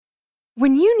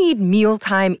When you need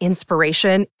mealtime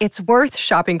inspiration, it's worth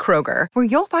shopping Kroger, where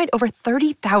you'll find over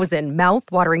 30,000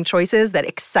 mouth-watering choices that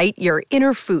excite your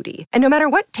inner foodie. And no matter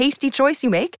what tasty choice you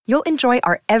make, you'll enjoy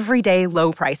our everyday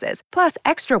low prices, plus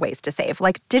extra ways to save,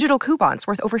 like digital coupons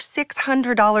worth over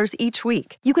 $600 each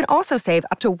week. You can also save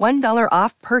up to $1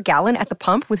 off per gallon at the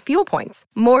pump with fuel points.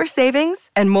 More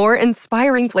savings and more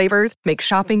inspiring flavors make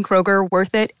shopping Kroger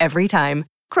worth it every time.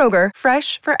 Kroger,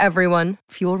 fresh for everyone.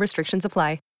 Fuel restrictions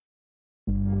apply.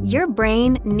 Your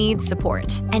brain needs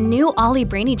support, and new Ollie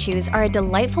Brainy Chews are a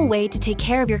delightful way to take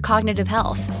care of your cognitive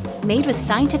health. Made with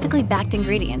scientifically backed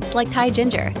ingredients like Thai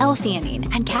ginger,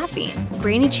 L-theanine, and caffeine,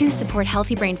 Brainy Chews support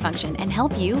healthy brain function and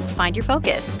help you find your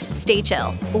focus, stay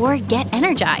chill, or get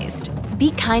energized.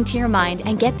 Be kind to your mind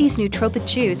and get these nootropic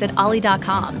chews at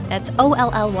ollie.com. That's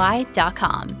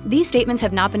OLLY.com. These statements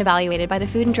have not been evaluated by the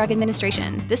Food and Drug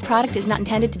Administration. This product is not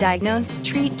intended to diagnose,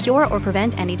 treat, cure, or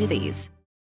prevent any disease.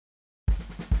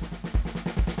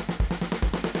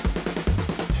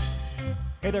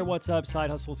 Hey there, what's up, Side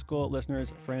Hustle School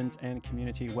listeners, friends, and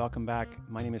community? Welcome back.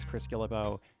 My name is Chris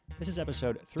Gillibo. This is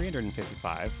episode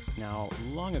 355. Now,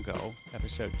 long ago,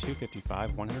 episode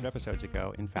 255, 100 episodes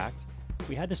ago, in fact,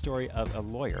 we had the story of a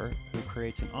lawyer who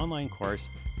creates an online course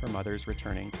for mothers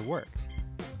returning to work.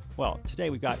 Well,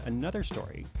 today we've got another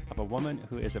story of a woman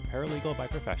who is a paralegal by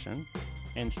profession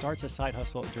and starts a side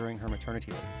hustle during her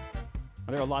maternity leave.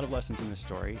 Now, there are a lot of lessons in this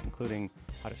story, including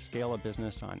how to scale a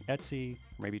business on Etsy,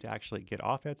 or maybe to actually get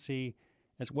off Etsy,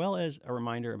 as well as a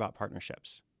reminder about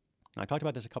partnerships. Now, I talked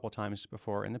about this a couple times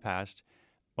before in the past.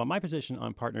 Well, my position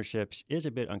on partnerships is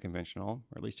a bit unconventional,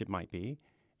 or at least it might be,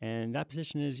 and that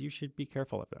position is you should be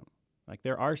careful of them. Like,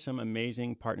 there are some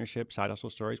amazing partnership side hustle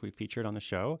stories we've featured on the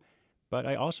show, but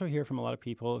I also hear from a lot of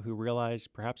people who realize,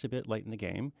 perhaps a bit late in the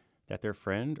game, that their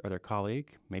friend or their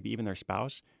colleague, maybe even their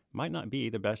spouse, might not be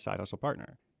the best side hustle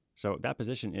partner. So that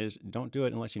position is don't do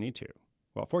it unless you need to.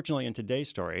 Well, fortunately, in today's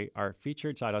story, our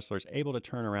featured side hustler is able to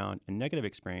turn around a negative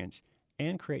experience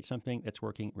and create something that's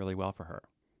working really well for her.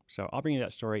 So I'll bring you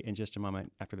that story in just a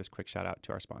moment after this quick shout out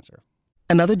to our sponsor.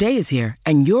 Another day is here,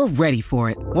 and you're ready for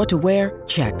it. What to wear?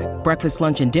 Check. Breakfast,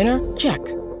 lunch, and dinner? Check.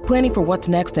 Planning for what's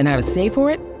next and how to save for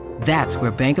it? That's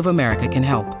where Bank of America can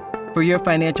help. For your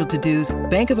financial to-dos,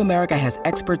 Bank of America has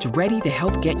experts ready to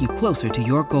help get you closer to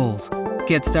your goals.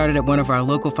 Get started at one of our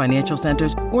local financial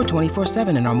centers or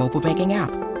 24/7 in our mobile banking app.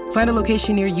 Find a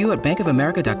location near you at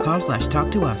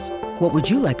bankofamerica.com/talktous. What would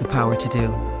you like the power to do?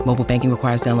 Mobile banking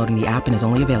requires downloading the app and is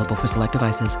only available for select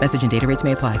devices. Message and data rates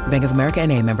may apply. Bank of America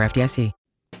N.A., member FDIC.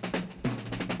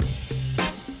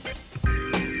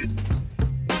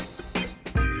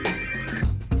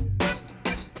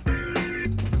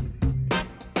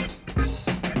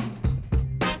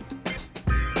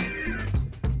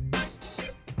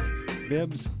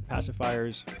 Bibs,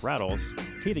 pacifiers, rattles,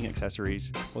 teething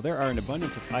accessories, well, there are an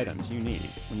abundance of items you need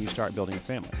when you start building a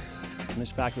family. And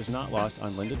this fact was not lost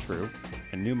on Linda True,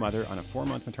 a new mother on a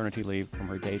 4-month maternity leave from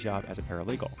her day job as a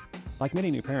paralegal. Like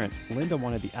many new parents, Linda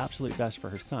wanted the absolute best for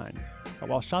her son. But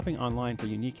while shopping online for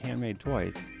unique handmade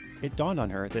toys, it dawned on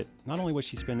her that not only was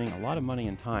she spending a lot of money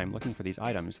and time looking for these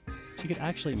items, she could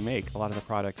actually make a lot of the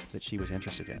products that she was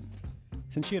interested in.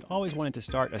 Since she had always wanted to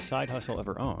start a side hustle of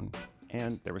her own,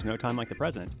 and there was no time like the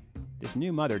present, this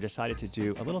new mother decided to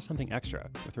do a little something extra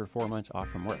with her 4 months off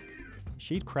from work.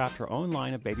 She'd craft her own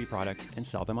line of baby products and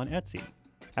sell them on Etsy.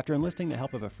 After enlisting the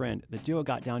help of a friend, the duo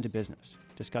got down to business,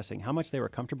 discussing how much they were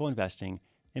comfortable investing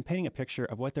and painting a picture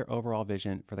of what their overall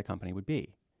vision for the company would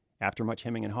be. After much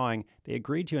hemming and hawing, they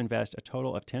agreed to invest a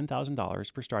total of $10,000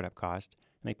 for startup cost,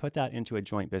 and they put that into a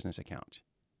joint business account.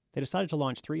 They decided to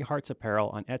launch 3 Hearts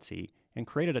Apparel on Etsy and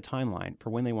created a timeline for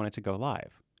when they wanted to go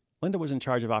live. Linda was in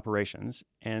charge of operations,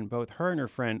 and both her and her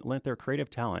friend lent their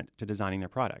creative talent to designing their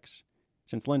products.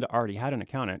 Since Linda already had an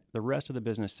accountant, the rest of the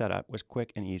business setup was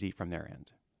quick and easy from their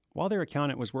end. While their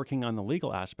accountant was working on the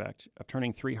legal aspect of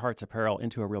turning 3 Hearts Apparel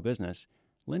into a real business,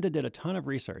 Linda did a ton of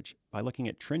research by looking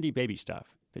at trendy baby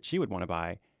stuff that she would want to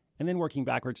buy, and then working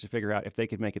backwards to figure out if they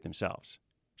could make it themselves.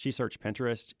 She searched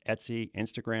Pinterest, Etsy,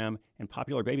 Instagram, and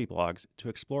popular baby blogs to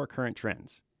explore current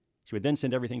trends. She would then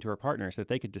send everything to her partners so that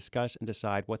they could discuss and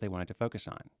decide what they wanted to focus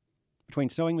on. Between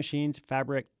sewing machines,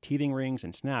 fabric, teething rings,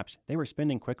 and snaps, they were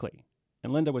spending quickly,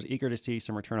 and Linda was eager to see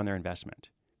some return on their investment.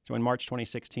 So in March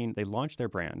 2016, they launched their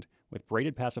brand with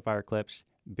braided pacifier clips,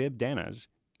 bib danas,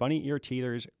 bunny ear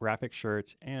teethers, graphic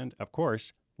shirts, and, of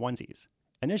course, onesies.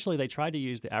 Initially, they tried to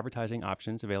use the advertising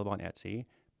options available on Etsy,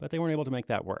 but they weren't able to make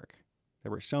that work.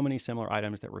 There were so many similar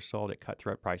items that were sold at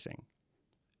cutthroat pricing.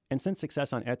 And since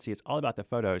success on Etsy is all about the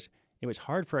photos, it was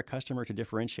hard for a customer to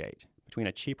differentiate between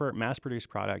a cheaper, mass-produced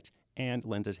product and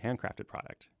Linda's handcrafted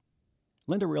product.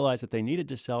 Linda realized that they needed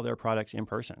to sell their products in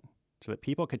person so that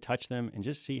people could touch them and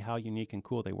just see how unique and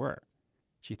cool they were.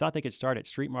 She thought they could start at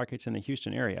street markets in the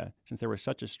Houston area since there was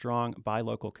such a strong buy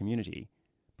local community,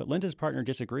 but Linda's partner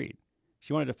disagreed.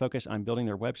 She wanted to focus on building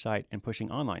their website and pushing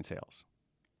online sales.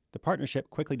 The partnership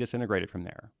quickly disintegrated from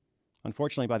there.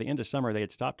 Unfortunately, by the end of summer, they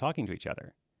had stopped talking to each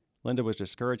other. Linda was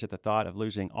discouraged at the thought of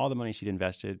losing all the money she'd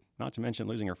invested, not to mention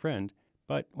losing her friend,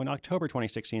 but when October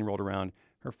 2016 rolled around,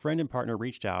 her friend and partner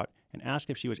reached out and asked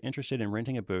if she was interested in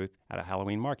renting a booth at a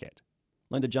Halloween market.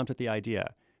 Linda jumped at the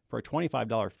idea. For a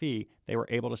 $25 fee, they were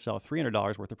able to sell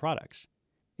 $300 worth of products.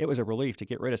 It was a relief to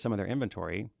get rid of some of their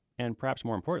inventory, and perhaps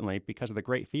more importantly, because of the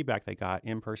great feedback they got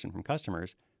in person from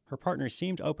customers, her partner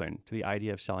seemed open to the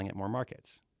idea of selling at more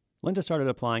markets. Linda started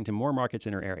applying to more markets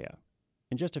in her area.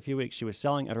 In just a few weeks, she was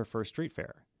selling at her first street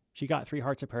fair. She got 3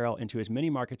 Hearts apparel into as many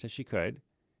markets as she could.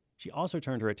 She also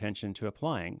turned her attention to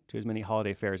applying to as many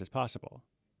holiday fairs as possible.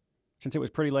 Since it was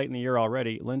pretty late in the year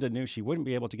already, Linda knew she wouldn't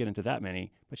be able to get into that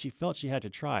many, but she felt she had to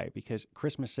try because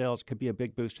Christmas sales could be a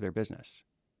big boost to their business.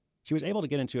 She was able to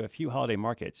get into a few holiday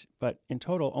markets, but in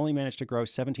total only managed to grow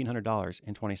 $1,700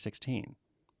 in 2016.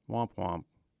 Womp womp.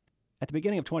 At the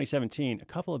beginning of 2017, a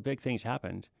couple of big things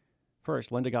happened.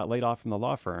 First, Linda got laid off from the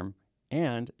law firm,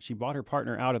 and she bought her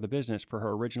partner out of the business for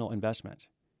her original investment.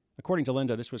 According to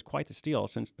Linda, this was quite the steal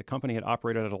since the company had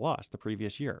operated at a loss the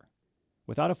previous year.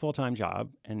 Without a full-time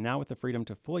job, and now with the freedom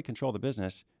to fully control the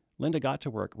business, Linda got to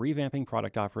work revamping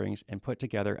product offerings and put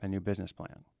together a new business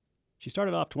plan. She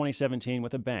started off 2017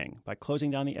 with a bang by closing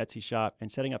down the Etsy shop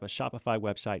and setting up a Shopify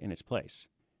website in its place.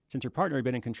 Since her partner had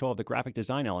been in control of the graphic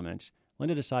design elements,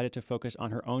 Linda decided to focus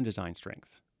on her own design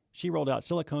strengths. She rolled out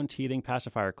silicone teething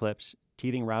pacifier clips,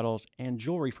 teething rattles, and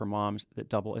jewelry for moms that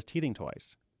double as teething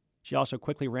toys. She also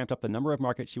quickly ramped up the number of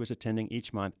markets she was attending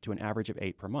each month to an average of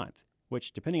 8 per month,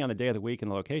 which, depending on the day of the week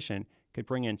and the location, could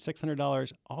bring in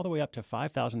 $600 all the way up to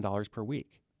 $5,000 per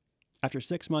week. After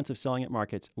 6 months of selling at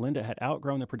markets, Linda had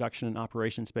outgrown the production and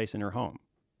operation space in her home.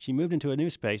 She moved into a new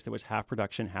space that was half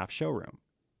production, half showroom.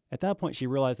 At that point, she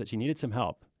realized that she needed some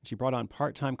help. She brought on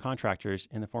part-time contractors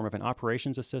in the form of an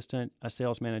operations assistant, a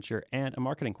sales manager, and a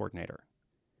marketing coordinator.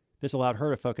 This allowed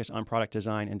her to focus on product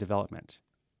design and development.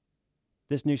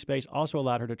 This new space also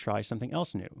allowed her to try something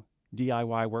else new,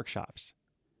 DIY workshops.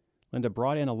 Linda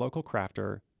brought in a local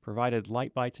crafter, provided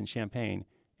light bites and champagne,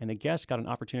 and the guests got an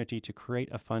opportunity to create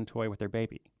a fun toy with their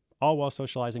baby, all while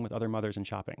socializing with other mothers and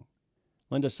shopping.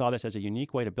 Linda saw this as a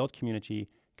unique way to build community,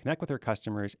 connect with her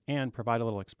customers, and provide a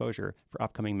little exposure for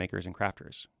upcoming makers and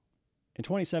crafters. In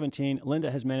 2017,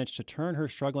 Linda has managed to turn her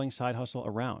struggling side hustle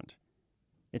around.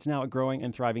 It's now a growing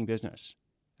and thriving business.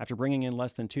 After bringing in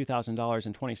less than $2,000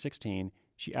 in 2016,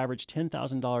 she averaged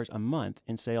 $10,000 a month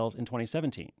in sales in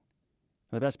 2017. And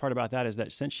the best part about that is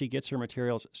that since she gets her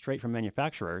materials straight from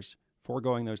manufacturers,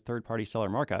 foregoing those third-party seller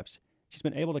markups, she's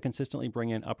been able to consistently bring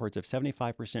in upwards of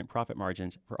 75% profit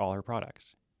margins for all her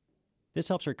products. This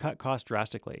helps her cut costs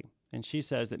drastically, and she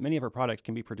says that many of her products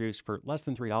can be produced for less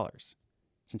than $3.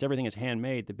 Since everything is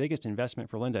handmade, the biggest investment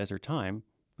for Linda is her time,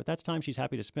 but that's time she's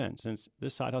happy to spend since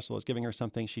this side hustle is giving her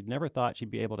something she'd never thought she'd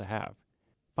be able to have: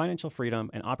 financial freedom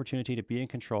and opportunity to be in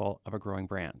control of a growing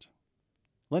brand.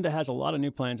 Linda has a lot of new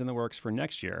plans in the works for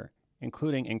next year,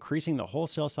 including increasing the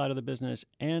wholesale side of the business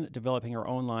and developing her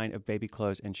own line of baby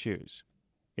clothes and shoes.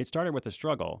 It started with a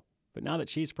struggle, but now that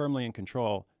she's firmly in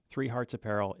control, 3 Hearts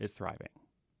Apparel is thriving.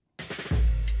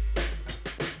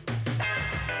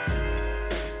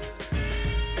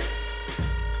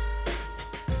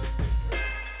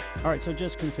 All right, so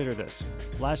just consider this.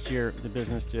 Last year, the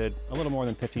business did a little more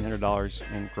than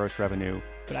 $1,500 in gross revenue,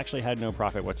 but actually had no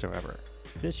profit whatsoever.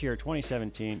 This year,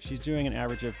 2017, she's doing an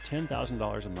average of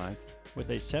 $10,000 a month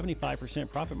with a 75%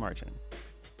 profit margin.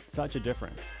 Such a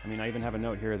difference. I mean, I even have a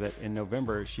note here that in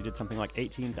November, she did something like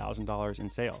 $18,000 in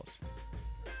sales.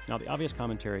 Now, the obvious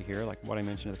commentary here, like what I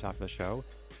mentioned at the top of the show,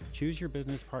 choose your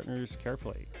business partners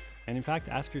carefully. And in fact,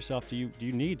 ask yourself, do you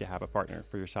need to have a partner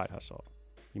for your side hustle?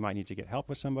 You might need to get help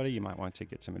with somebody. You might want to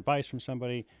get some advice from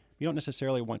somebody. You don't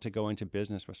necessarily want to go into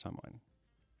business with someone.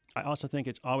 I also think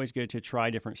it's always good to try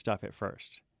different stuff at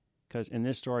first, because in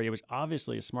this story, it was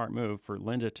obviously a smart move for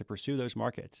Linda to pursue those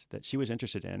markets that she was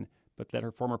interested in, but that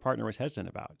her former partner was hesitant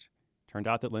about. Turned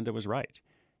out that Linda was right.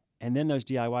 And then those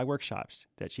DIY workshops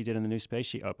that she did in the new space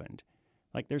she opened.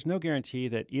 Like, there's no guarantee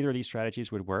that either of these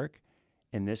strategies would work.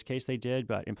 In this case, they did,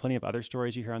 but in plenty of other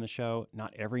stories you hear on the show,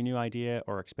 not every new idea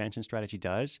or expansion strategy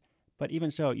does. But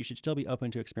even so, you should still be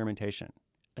open to experimentation,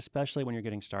 especially when you're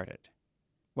getting started.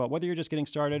 Well, whether you're just getting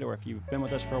started or if you've been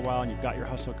with us for a while and you've got your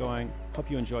hustle going, hope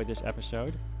you enjoyed this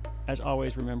episode. As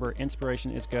always, remember,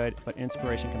 inspiration is good, but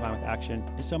inspiration combined with action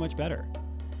is so much better.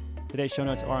 Today's show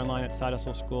notes are online at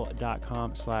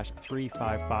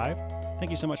sidehustleschool.com/355.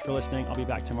 Thank you so much for listening. I'll be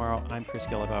back tomorrow. I'm Chris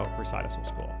Guillebeau for Side Hustle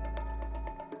School.